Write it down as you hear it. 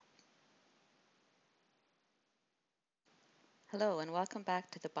Hello, and welcome back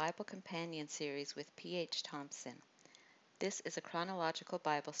to the Bible Companion series with P.H. Thompson. This is a chronological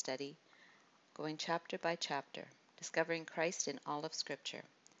Bible study going chapter by chapter, discovering Christ in all of Scripture.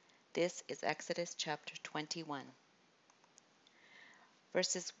 This is Exodus chapter 21.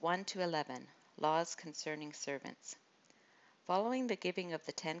 Verses 1 to 11, Laws Concerning Servants. Following the giving of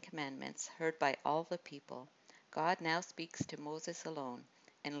the Ten Commandments, heard by all the people, God now speaks to Moses alone,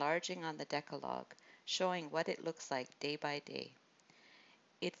 enlarging on the Decalogue, showing what it looks like day by day.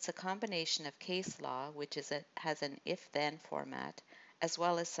 It's a combination of case law, which has an if-then format, as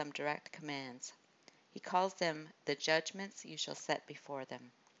well as some direct commands. He calls them the judgments you shall set before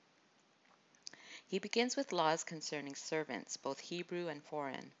them. He begins with laws concerning servants, both Hebrew and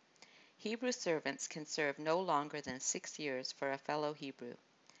foreign. Hebrew servants can serve no longer than 6 years for a fellow Hebrew.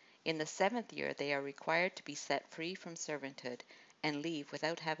 In the 7th year they are required to be set free from servanthood and leave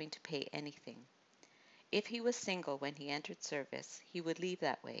without having to pay anything. If he was single when he entered service, he would leave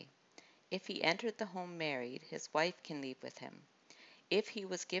that way. If he entered the home married, his wife can leave with him. If he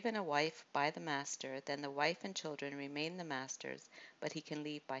was given a wife by the master, then the wife and children remain the master's, but he can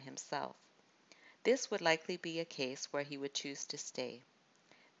leave by himself. This would likely be a case where he would choose to stay.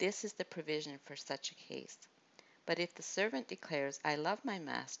 This is the provision for such a case. But if the servant declares, I love my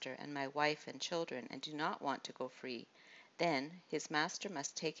master and my wife and children and do not want to go free, then his master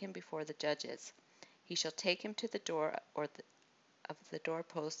must take him before the judges. He shall take him to the door of the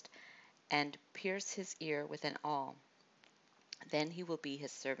doorpost and pierce his ear with an awl. Then he will be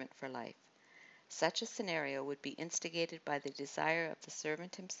his servant for life. Such a scenario would be instigated by the desire of the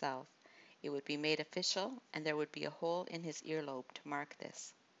servant himself. It would be made official, and there would be a hole in his earlobe to mark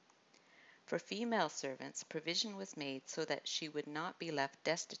this. For female servants, provision was made so that she would not be left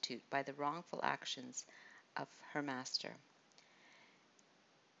destitute by the wrongful actions of her master.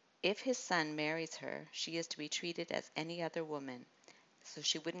 If his son marries her, she is to be treated as any other woman, so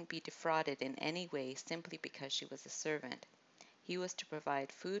she wouldn't be defrauded in any way simply because she was a servant. He was to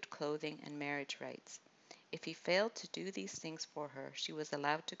provide food, clothing, and marriage rights. If he failed to do these things for her, she was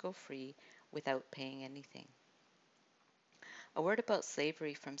allowed to go free without paying anything. A word about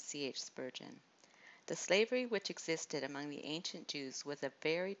slavery from C.H. Spurgeon. The slavery which existed among the ancient Jews was a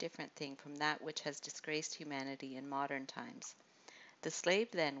very different thing from that which has disgraced humanity in modern times. The slave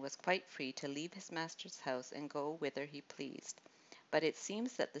then was quite free to leave his master's house and go whither he pleased. But it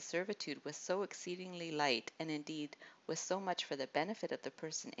seems that the servitude was so exceedingly light, and indeed was so much for the benefit of the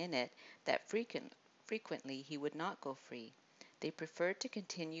person in it, that frequently he would not go free. They preferred to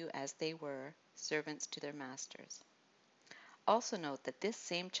continue as they were, servants to their masters. Also note that this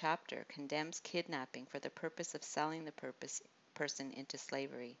same chapter condemns kidnapping for the purpose of selling the person into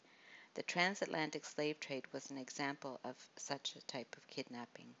slavery. The transatlantic slave trade was an example of such a type of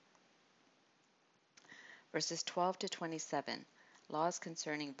kidnapping. Verses 12 to 27, Laws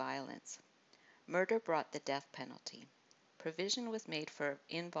Concerning Violence. Murder brought the death penalty. Provision was made for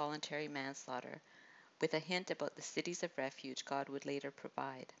involuntary manslaughter, with a hint about the cities of refuge God would later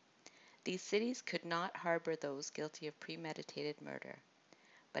provide. These cities could not harbor those guilty of premeditated murder.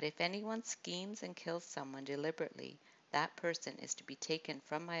 But if anyone schemes and kills someone deliberately, that person is to be taken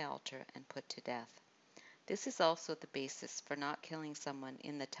from my altar and put to death. This is also the basis for not killing someone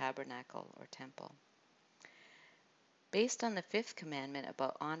in the tabernacle or temple. Based on the 5th commandment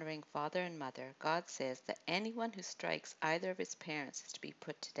about honoring father and mother, God says that anyone who strikes either of his parents is to be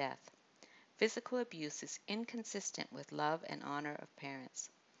put to death. Physical abuse is inconsistent with love and honor of parents.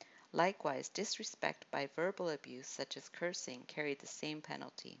 Likewise, disrespect by verbal abuse, such as cursing, carried the same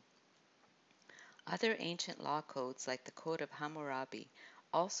penalty. Other ancient law codes, like the Code of Hammurabi,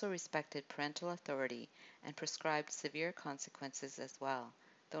 also respected parental authority and prescribed severe consequences as well,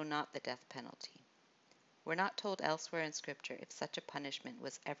 though not the death penalty. We're not told elsewhere in Scripture if such a punishment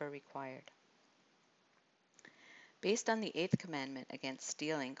was ever required. Based on the 8th commandment against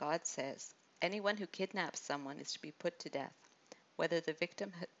stealing, God says, anyone who kidnaps someone is to be put to death, whether the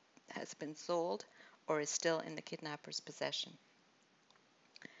victim has been sold or is still in the kidnapper's possession.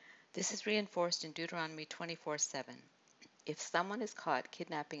 This is reinforced in Deuteronomy 24:7. If someone is caught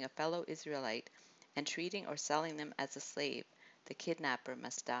kidnapping a fellow Israelite and treating or selling them as a slave, the kidnapper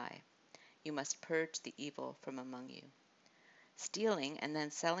must die. You must purge the evil from among you. Stealing and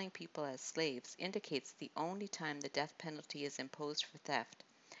then selling people as slaves indicates the only time the death penalty is imposed for theft,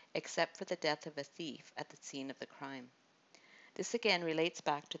 except for the death of a thief at the scene of the crime. This again relates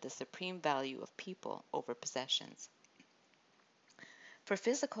back to the supreme value of people over possessions. For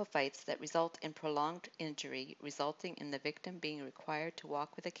physical fights that result in prolonged injury, resulting in the victim being required to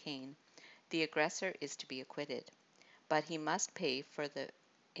walk with a cane, the aggressor is to be acquitted, but he must pay for the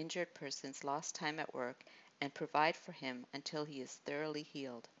injured person's lost time at work and provide for him until he is thoroughly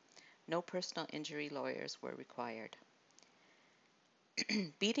healed. No personal injury lawyers were required.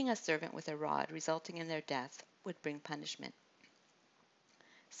 Beating a servant with a rod resulting in their death would bring punishment.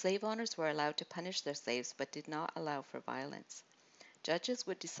 Slave owners were allowed to punish their slaves but did not allow for violence. Judges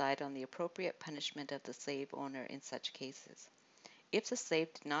would decide on the appropriate punishment of the slave owner in such cases. If the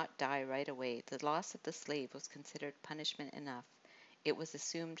slave did not die right away, the loss of the slave was considered punishment enough. It was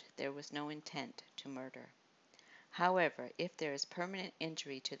assumed there was no intent to murder. However, if there is permanent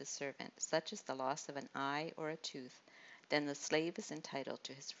injury to the servant, such as the loss of an eye or a tooth, then the slave is entitled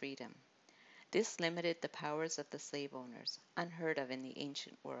to his freedom. This limited the powers of the slave owners, unheard of in the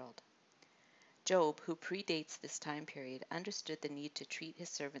ancient world. Job, who predates this time period, understood the need to treat his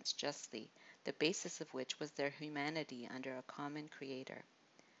servants justly, the basis of which was their humanity under a common Creator.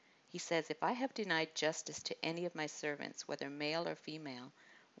 He says, "If I have denied justice to any of my servants, whether male or female,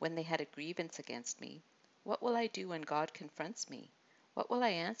 when they had a grievance against me, what will I do when God confronts me? What will I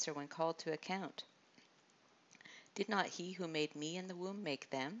answer when called to account? Did not He who made me in the womb make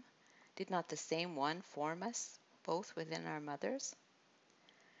them? Did not the same one form us both within our mothers?"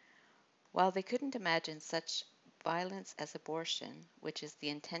 While they couldn't imagine such violence as abortion, which is the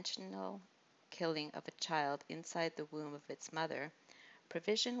intentional killing of a child inside the womb of its mother,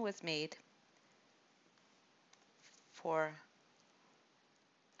 provision was made for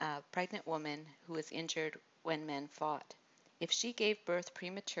a pregnant woman who was injured when men fought. If she gave birth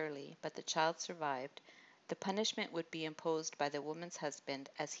prematurely, but the child survived, the punishment would be imposed by the woman's husband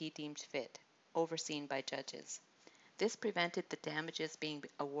as he deemed fit, overseen by judges. This prevented the damages being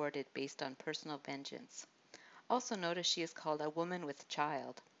awarded based on personal vengeance. Also notice she is called a woman with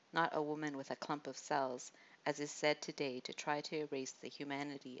child, not a woman with a clump of cells, as is said today to try to erase the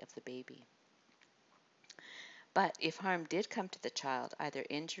humanity of the baby. But if harm did come to the child, either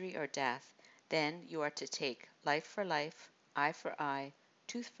injury or death, then you are to take life for life, eye for eye,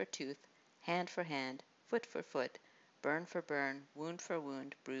 tooth for tooth, hand for hand, foot for foot, burn for burn, wound for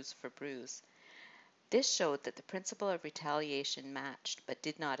wound, bruise for bruise. This showed that the principle of retaliation matched but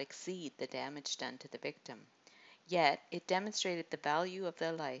did not exceed the damage done to the victim. Yet it demonstrated the value of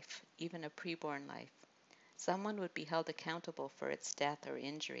the life, even a preborn life. Someone would be held accountable for its death or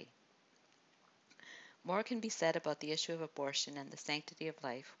injury. More can be said about the issue of abortion and the sanctity of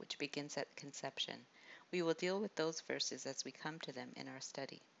life, which begins at conception. We will deal with those verses as we come to them in our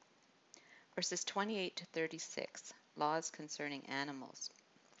study. Verses 28 to 36, Laws concerning animals.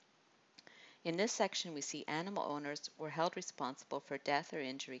 In this section we see animal owners were held responsible for death or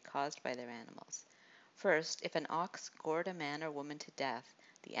injury caused by their animals. First, if an ox gored a man or woman to death,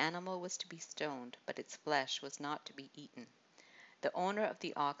 the animal was to be stoned, but its flesh was not to be eaten. The owner of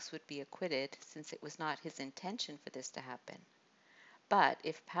the ox would be acquitted, since it was not his intention for this to happen. But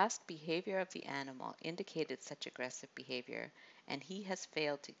if past behavior of the animal indicated such aggressive behavior, and he has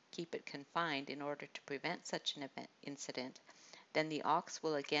failed to keep it confined in order to prevent such an incident, then the ox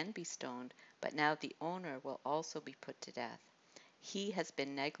will again be stoned, but now the owner will also be put to death. He has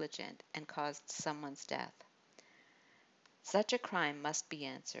been negligent and caused someone's death. Such a crime must be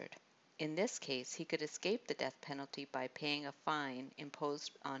answered. In this case, he could escape the death penalty by paying a fine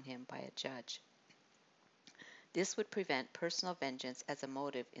imposed on him by a judge. This would prevent personal vengeance as a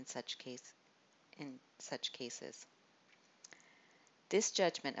motive in such cases. This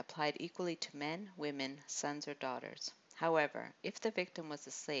judgment applied equally to men, women, sons, or daughters. However, if the victim was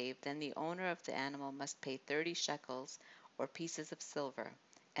a slave, then the owner of the animal must pay 30 shekels, or pieces of silver,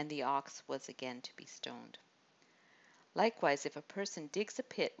 and the ox was again to be stoned. Likewise, if a person digs a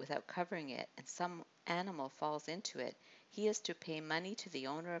pit without covering it and some animal falls into it, he is to pay money to the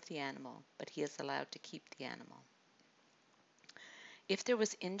owner of the animal, but he is allowed to keep the animal. If there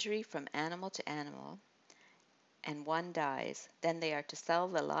was injury from animal to animal, and one dies, then they are to sell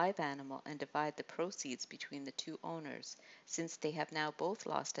the live animal and divide the proceeds between the two owners, since they have now both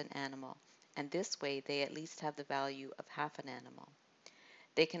lost an animal, and this way they at least have the value of half an animal.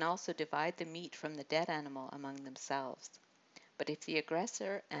 They can also divide the meat from the dead animal among themselves. But if the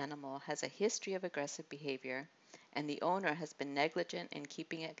aggressor animal has a history of aggressive behavior, and the owner has been negligent in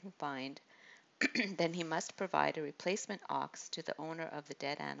keeping it confined, then he must provide a replacement ox to the owner of the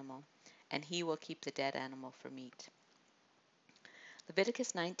dead animal, and he will keep the dead animal for meat.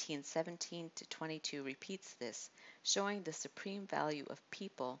 Leviticus 19:17-22 repeats this, showing the supreme value of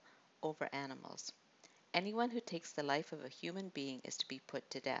people over animals. Anyone who takes the life of a human being is to be put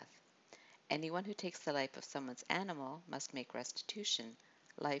to death. Anyone who takes the life of someone's animal must make restitution,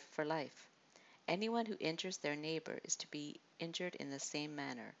 life for life. Anyone who injures their neighbor is to be injured in the same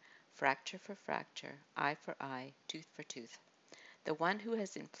manner, fracture for fracture, eye for eye, tooth for tooth. The one who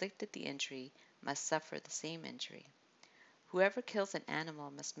has inflicted the injury must suffer the same injury. Whoever kills an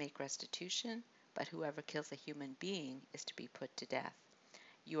animal must make restitution, but whoever kills a human being is to be put to death.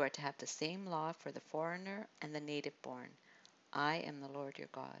 You are to have the same law for the foreigner and the native born. I am the Lord your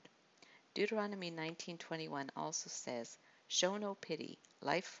God. Deuteronomy 19:21 also says, "Show no pity,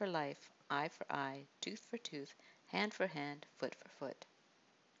 life for life, eye for eye, tooth for tooth, hand for hand, foot for foot."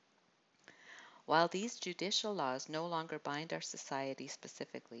 While these judicial laws no longer bind our society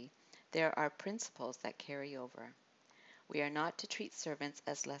specifically, there are principles that carry over. We are not to treat servants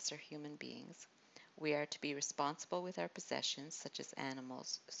as lesser human beings. We are to be responsible with our possessions, such as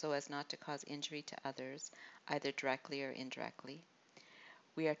animals, so as not to cause injury to others, either directly or indirectly.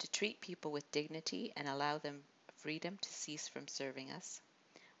 We are to treat people with dignity and allow them freedom to cease from serving us.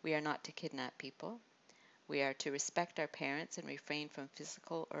 We are not to kidnap people. We are to respect our parents and refrain from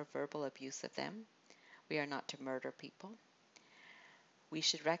physical or verbal abuse of them. We are not to murder people. We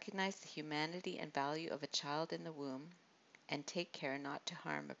should recognize the humanity and value of a child in the womb and take care not to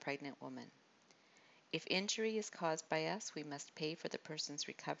harm a pregnant woman. If injury is caused by us, we must pay for the person's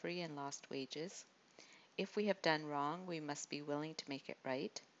recovery and lost wages. If we have done wrong, we must be willing to make it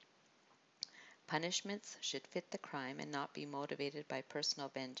right. Punishments should fit the crime and not be motivated by personal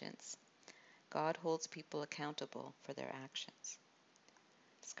vengeance. God holds people accountable for their actions.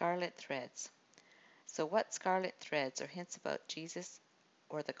 Scarlet Threads. So what scarlet threads or hints about Jesus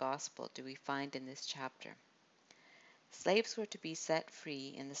or the gospel do we find in this chapter? Slaves were to be set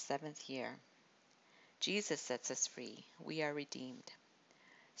free in the 7th year. Jesus sets us free. We are redeemed.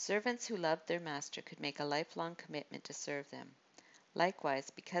 Servants who loved their master could make a lifelong commitment to serve them.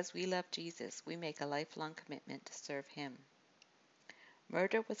 Likewise, because we love Jesus, we make a lifelong commitment to serve him.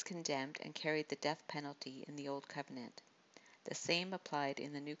 Murder was condemned and carried the death penalty in the Old Covenant. The same applied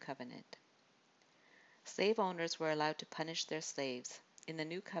in the New Covenant. Slave owners were allowed to punish their slaves. In the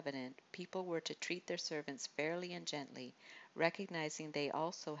New Covenant, people were to treat their servants fairly and gently, recognizing they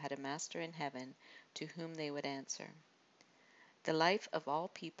also had a master in heaven to whom they would answer. The life of all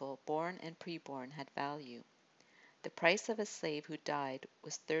people, born and preborn, had value. The price of a slave who died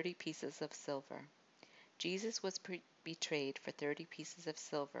was 30 pieces of silver. Jesus was betrayed for 30 pieces of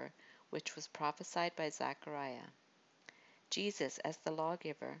silver, which was prophesied by Zechariah. Jesus, as the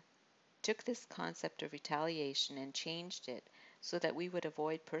lawgiver, took this concept of retaliation and changed it so that we would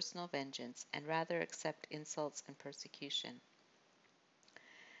avoid personal vengeance and rather accept insults and persecution.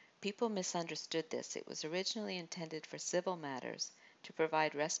 People misunderstood this. It was originally intended for civil matters, to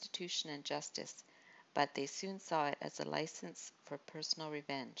provide restitution and justice, but they soon saw it as a license for personal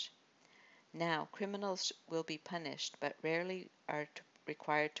revenge. Now, criminals will be punished, but rarely are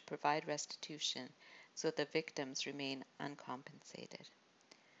required to provide restitution, so the victims remain uncompensated.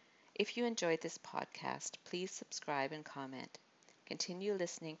 If you enjoyed this podcast, please subscribe and comment. Continue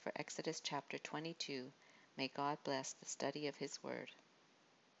listening for Exodus chapter 22. May God bless the study of His Word.